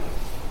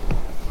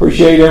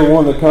Appreciate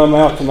everyone that come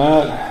out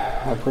tonight.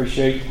 I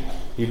appreciate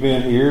you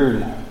being here,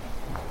 and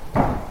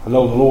I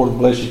know the Lord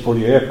bless you for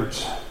your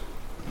efforts.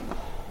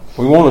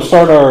 We want to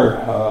start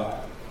our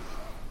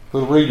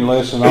little reading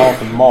lesson off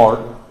in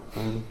Mark,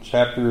 in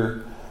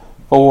chapter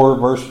 4,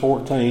 verse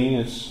 14.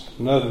 It's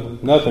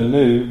nothing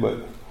new, but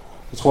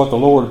it's what the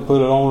Lord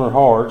put it on our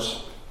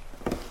hearts.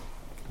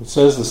 It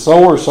says, "The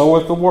sower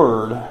soweth the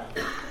word,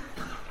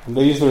 and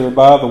these that are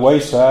by the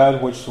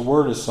wayside, which the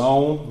word is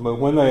sown, but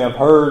when they have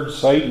heard,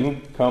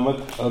 Satan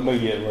cometh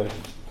immediately,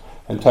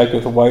 and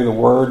taketh away the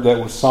word that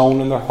was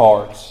sown in their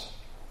hearts.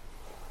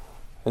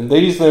 And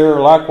these there are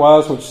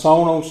likewise which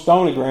sown on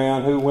stony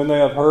ground, who when they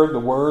have heard the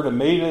word,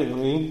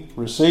 immediately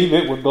receive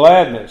it with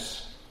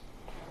gladness,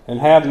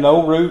 and have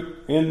no root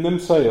in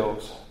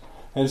themselves,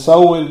 and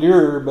so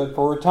endure but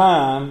for a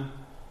time.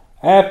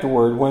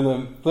 Afterward, when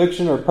the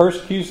affliction or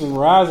persecution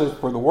rises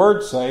for the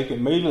word's sake,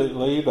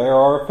 immediately they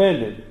are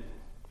offended.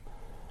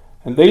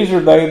 And these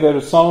are they that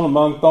are sown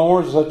among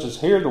thorns, such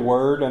as hear the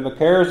word, and the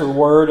cares of the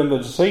word, and the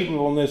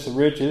deceitfulness of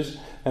riches,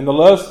 and the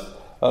lust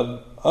of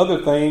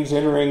other things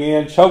entering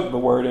in, choke the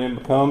word, and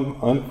become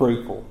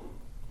unfruitful.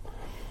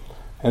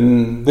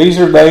 And these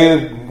are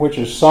they which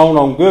are sown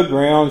on good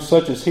ground,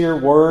 such as hear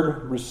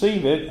word,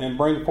 receive it, and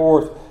bring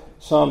forth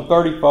some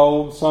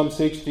 30-fold, some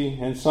 60,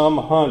 and some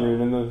 100.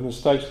 And the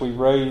mistakes we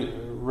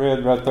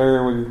read right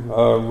there, we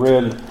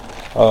read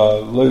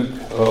Luke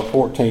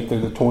 14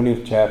 through the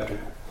 20th chapter.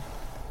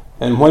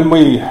 And when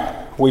we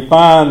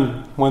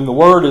find when the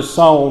word is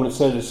sown, it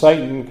says that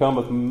Satan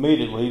cometh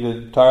immediately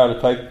to try to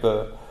take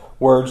the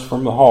words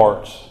from the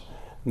hearts.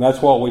 And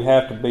that's what we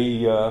have to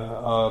be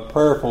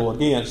prayerful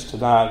against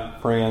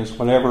tonight, friends.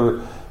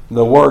 Whenever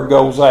the word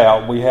goes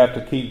out, we have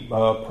to keep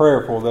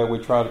prayerful that we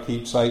try to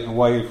keep Satan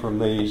away from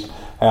these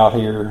out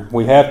here.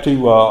 We have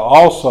to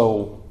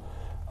also,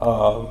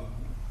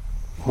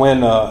 when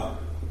the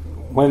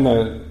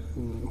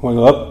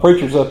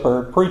preacher's up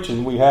there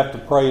preaching, we have to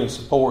pray and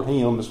support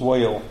him as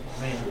well.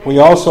 We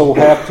also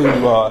have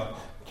to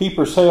keep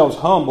ourselves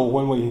humble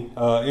when we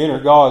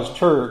enter God's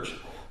church.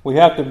 We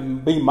have to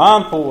be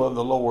mindful of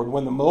the Lord.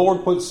 When the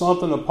Lord puts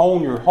something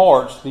upon your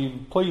hearts,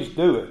 please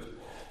do it.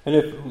 And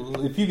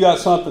if you got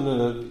something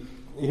to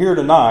hear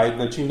tonight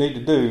that you need to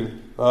do,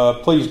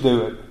 please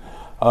do it.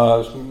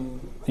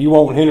 You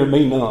won't hinder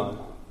me none.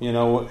 You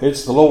know,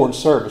 it's the Lord's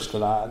service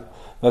tonight.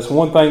 That's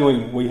one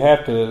thing we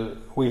have to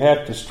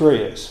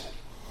stress.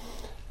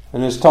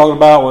 And it's talking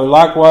about, well,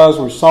 likewise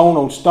we're sown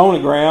on stony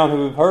ground,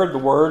 who have heard the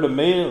word,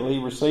 immediately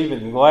receive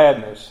it in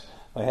gladness.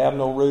 They have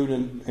no root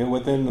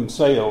within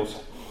themselves.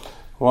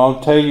 Well,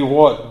 I'll tell you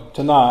what,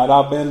 tonight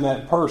I've been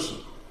that person.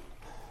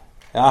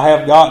 I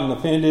have gotten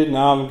offended and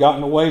I've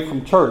gotten away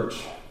from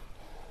church.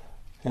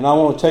 And I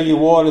want to tell you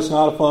what, it's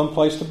not a fun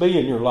place to be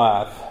in your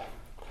life.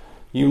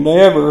 You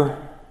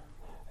never,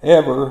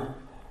 ever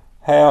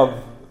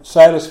have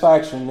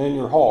satisfaction in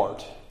your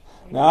heart.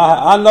 Now,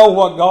 I know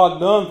what God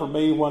done for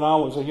me when I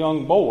was a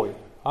young boy.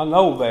 I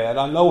know that.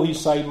 I know He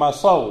saved my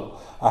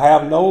soul. I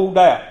have no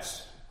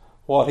doubts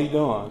what He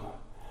done.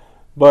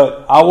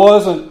 But I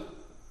wasn't,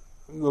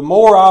 the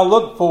more I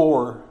looked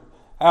for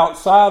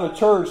outside of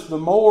church, the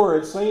more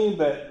it seemed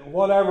that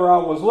whatever I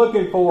was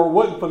looking for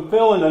wasn't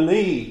fulfilling a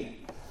need.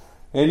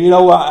 And you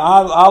know,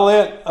 I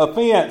let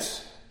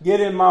offense get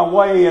in my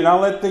way, and I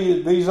let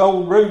these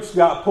old roots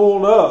got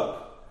pulled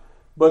up.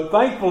 But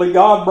thankfully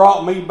God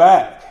brought me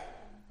back.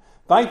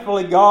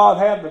 Thankfully God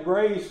had the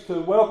grace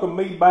to welcome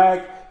me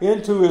back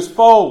into His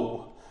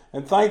fold.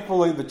 And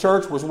thankfully the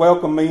church was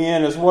welcoming me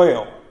in as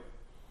well.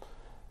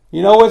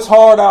 You know, it's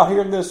hard out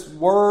here in this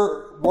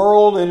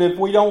world, and if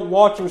we don't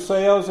watch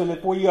ourselves, and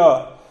if we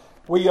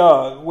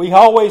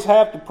always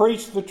have to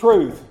preach the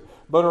truth,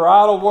 but our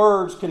idle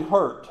words can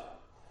hurt.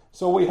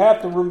 So we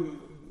have to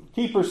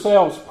keep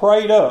ourselves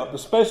prayed up,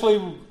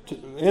 especially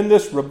in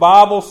this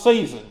revival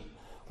season.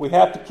 We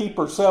have to keep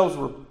ourselves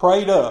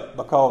prayed up,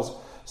 because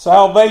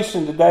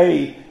salvation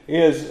today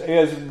is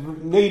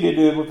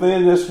needed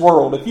within this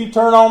world. If you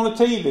turn on the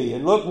TV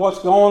and look what's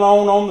going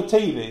on the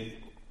TV,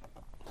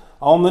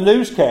 on the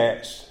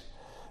newscast,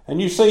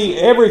 and you see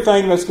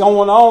everything that's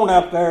going on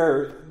out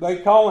there, they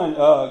calling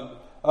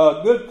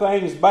good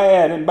things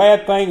bad and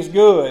bad things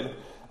good.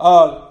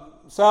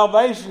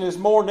 Salvation is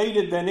more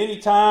needed than any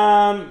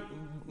time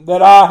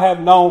that I have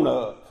known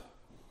of.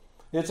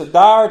 It's a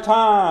dire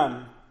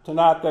time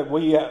tonight that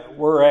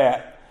we're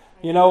at.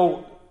 You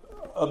know,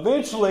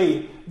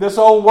 eventually this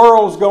old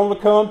world is going to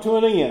come to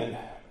an end.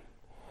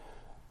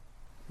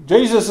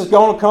 Jesus is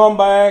going to come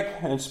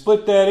back and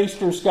split that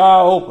eastern sky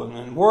open,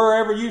 and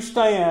wherever you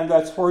stand,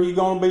 that's where you're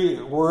going to be,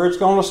 where it's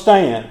going to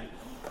stand.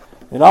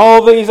 And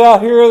all these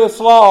out here that's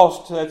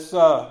lost, that's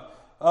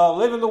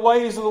living the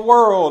ways of the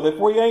world, if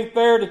we ain't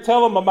there to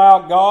tell them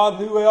about God,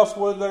 who else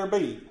would there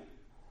be?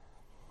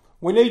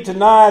 We need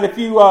tonight, if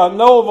you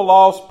know of a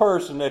lost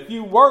person, if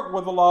you work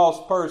with a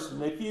lost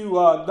person, if you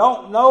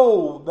don't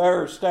know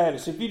their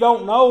status, if you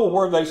don't know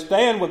where they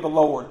stand with the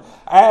Lord,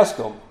 ask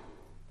them.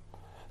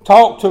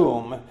 Talk to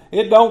them.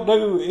 It don't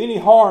do any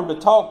harm to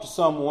talk to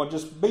someone.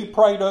 Just be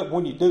prayed up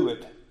when you do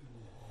it.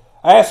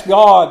 Ask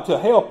God to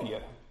help you.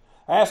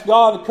 Ask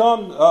God to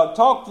come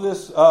talk to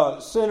this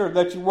sinner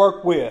that you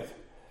work with.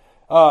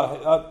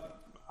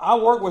 I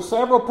work with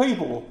several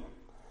people,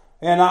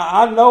 and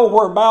I know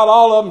where about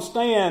all of them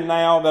stand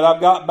now that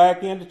I've got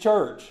back into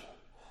church.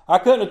 I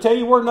couldn't tell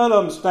you where none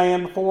of them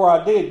stand before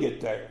I did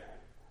get there.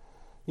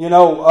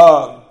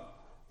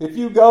 If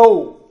you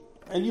go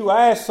and you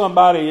ask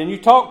somebody and you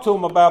talk to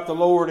them about the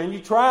Lord and you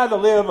try to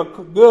live a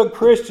good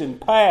Christian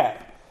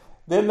path,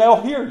 then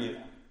they'll hear you,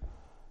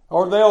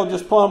 or they'll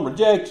just plumb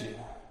reject you.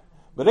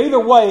 But either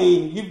way,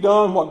 you've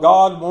done what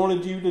God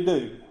wanted you to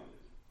do.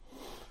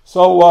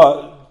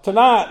 So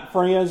tonight,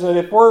 friends, that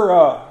if we're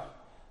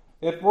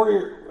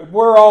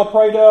all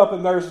prayed up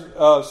and there's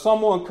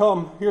someone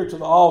come here to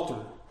the altar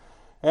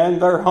and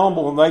they're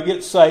humble and they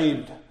get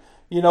saved,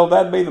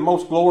 that'd be the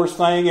most glorious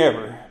thing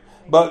ever.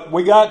 But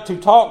we got to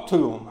talk to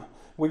them.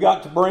 We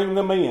got to bring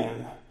them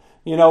in.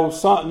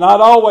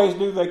 Not always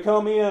do they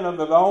come in of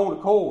their own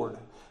accord.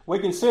 We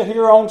can sit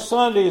here on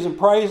Sundays and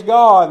praise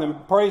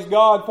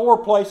God for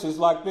places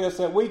like this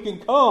that we can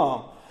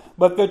come.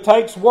 But it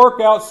takes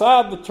work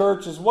outside the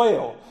church as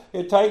well.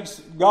 It takes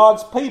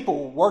God's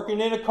people working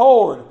in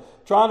accord,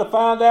 trying to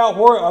find out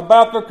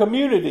about their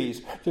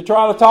communities, to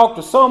try to talk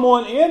to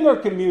someone in their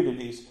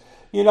communities.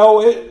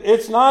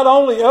 It's not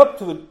only up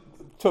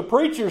to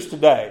preachers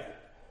today.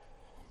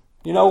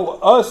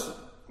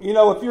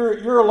 If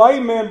you're a lay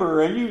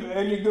member and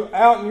you go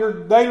out in your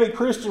daily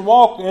Christian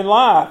walk in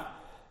life,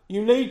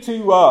 you need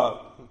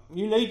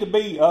to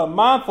be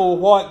mindful of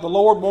what the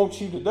Lord wants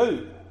you to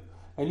do,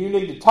 and you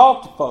need to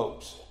talk to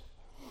folks,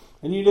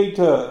 and you need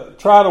to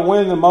try to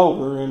win them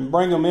over and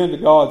bring them into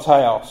God's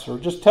house, or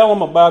just tell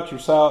them about your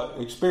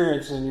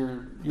experience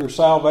and your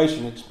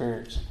salvation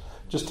experience.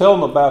 Just tell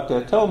them about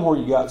that. Tell them where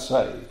you got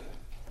saved.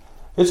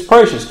 It's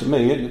precious to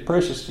me. Isn't it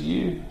precious to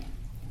you?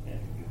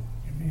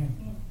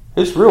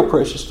 It's real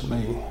precious to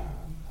me.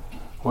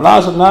 When I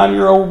was a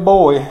 9-year-old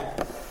boy,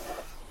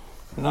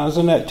 and I was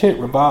in that tent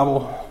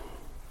revival,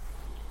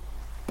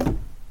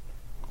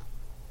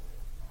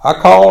 I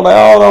called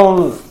out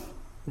on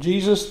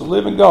Jesus, the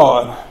living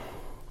God.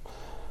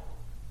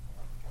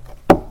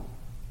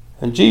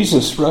 And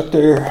Jesus right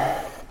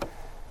there,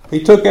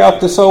 He took out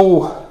this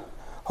old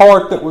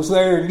heart that was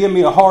there and gave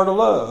me a heart of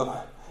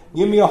love.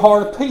 Give me a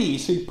heart of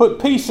peace. He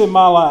put peace in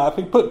my life.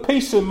 He put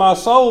peace in my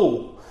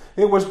soul.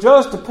 It was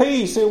just a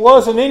peace. It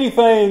wasn't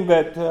anything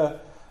that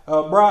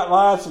bright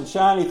lights and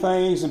shiny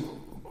things and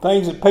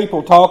things that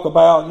people talk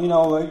about.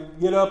 They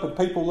get up and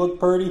people look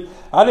pretty.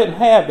 I didn't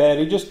have that.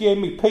 He just gave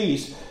me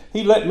peace.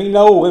 He let me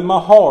know in my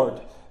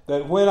heart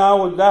that when I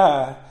would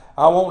die,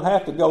 I won't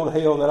have to go to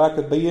hell, that I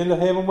could be into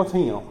heaven with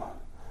Him.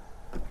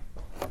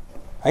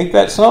 Ain't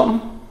that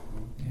something?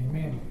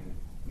 Amen.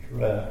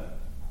 Right.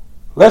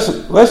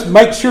 Let's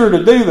make sure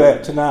to do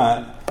that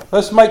tonight.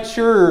 Let's make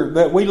sure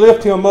that we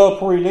lift him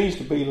up where he needs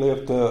to be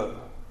lifted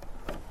up.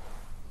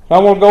 I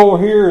want to go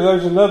over here.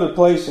 There's another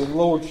place that the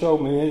Lord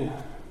showed me.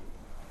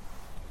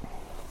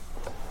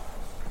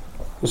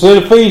 It's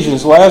in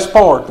Ephesians, last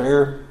part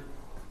there.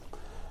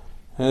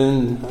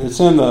 And it's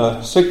in the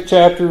 6th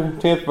chapter,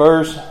 10th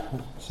verse. It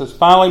says,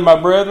 "Finally, my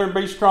brethren,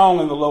 be strong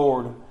in the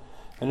Lord,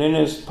 and in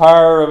his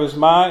power of his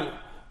might.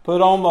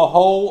 Put on the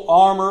whole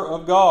armor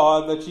of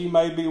God, that you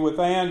may be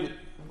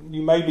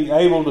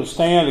able to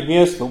stand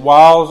against the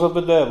wiles of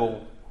the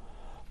devil.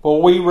 For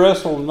we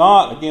wrestle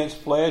not against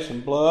flesh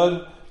and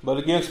blood, but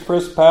against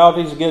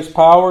principalities, against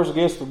powers,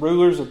 against the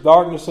rulers of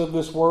darkness of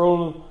this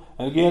world,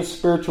 and against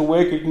spiritual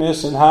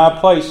wickedness in high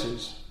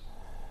places."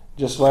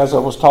 Just as I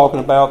was talking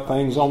about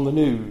things on the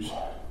news.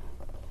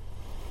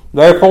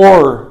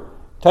 "Therefore,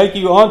 take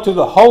you unto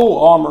the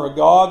whole armor of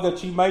God,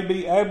 that you may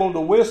be able to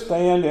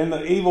withstand in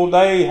the evil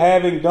day,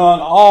 having done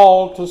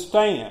all to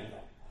stand.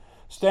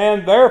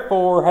 Stand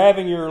therefore,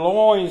 having your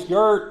loins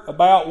girt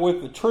about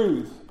with the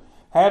truth,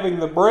 having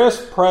the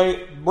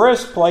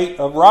breastplate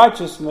of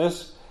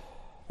righteousness,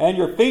 and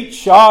your feet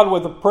shod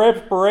with the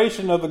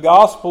preparation of the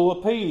gospel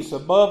of peace.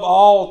 Above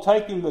all,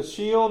 taking the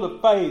shield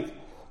of faith,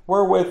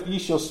 wherewith ye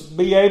shall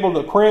be able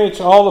to quench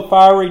all the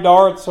fiery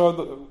darts of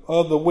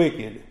the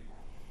wicked.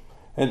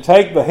 And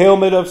take the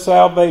helmet of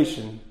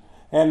salvation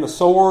and the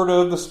sword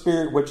of the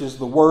Spirit, which is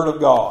the Word of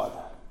God."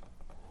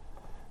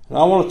 And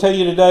I want to tell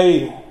you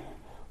today,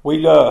 we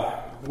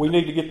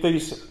need to get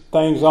these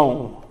things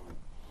on.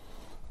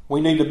 We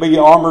need to be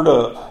armored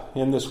up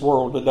in this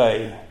world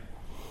today.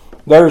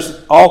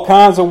 There's all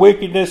kinds of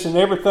wickedness and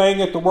everything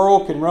that the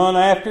world can run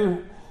after,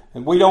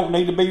 and we don't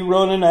need to be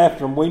running after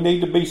them. We need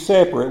to be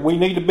separate. We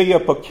need to be a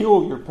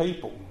peculiar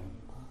people.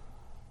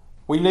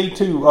 We need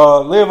to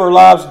live our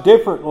lives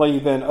differently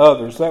than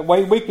others. That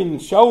way we can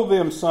show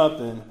them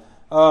something.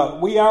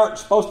 We aren't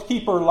supposed to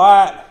keep our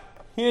light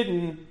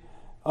hidden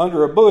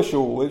under a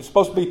bushel. It's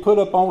supposed to be put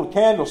up on a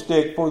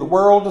candlestick for the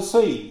world to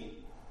see.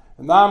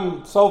 And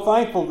I'm so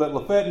thankful that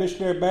Lafayette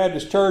Missionary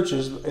Baptist Church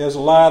is a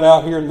light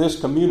out here in this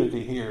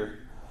community here.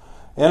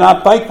 And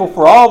I'm thankful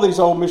for all these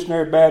old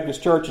Missionary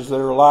Baptist churches that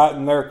are a light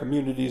in their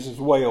communities as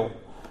well.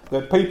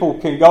 That people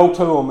can go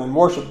to them and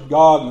worship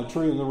God in the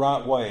true and the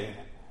right way.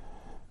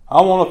 I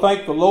want to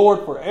thank the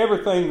Lord for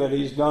everything that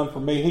He's done for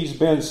me. He's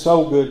been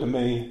so good to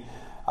me.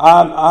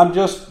 I'm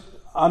just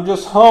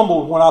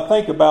humbled when I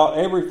think about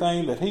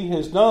everything that He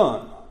has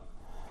done.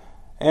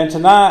 And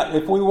tonight,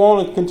 if we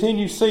want to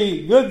continue to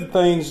see good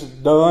things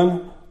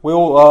done,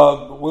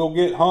 we'll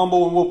get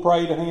humble and we'll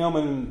pray to Him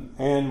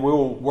and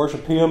we'll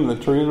worship Him in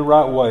the true and the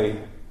right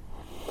way.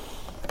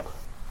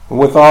 And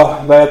with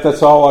all that,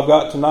 that's all I've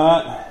got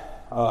tonight.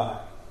 I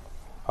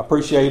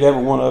appreciate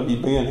every one of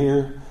you being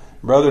here.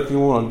 Brother, if you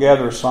want to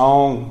gather a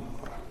song,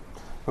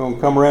 we're going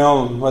to come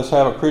around and let's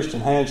have a Christian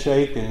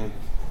handshake and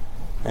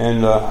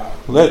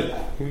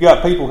you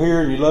got people here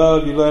and you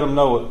let them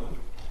know it.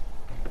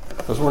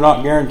 Because we're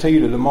not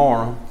guaranteed a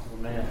tomorrow.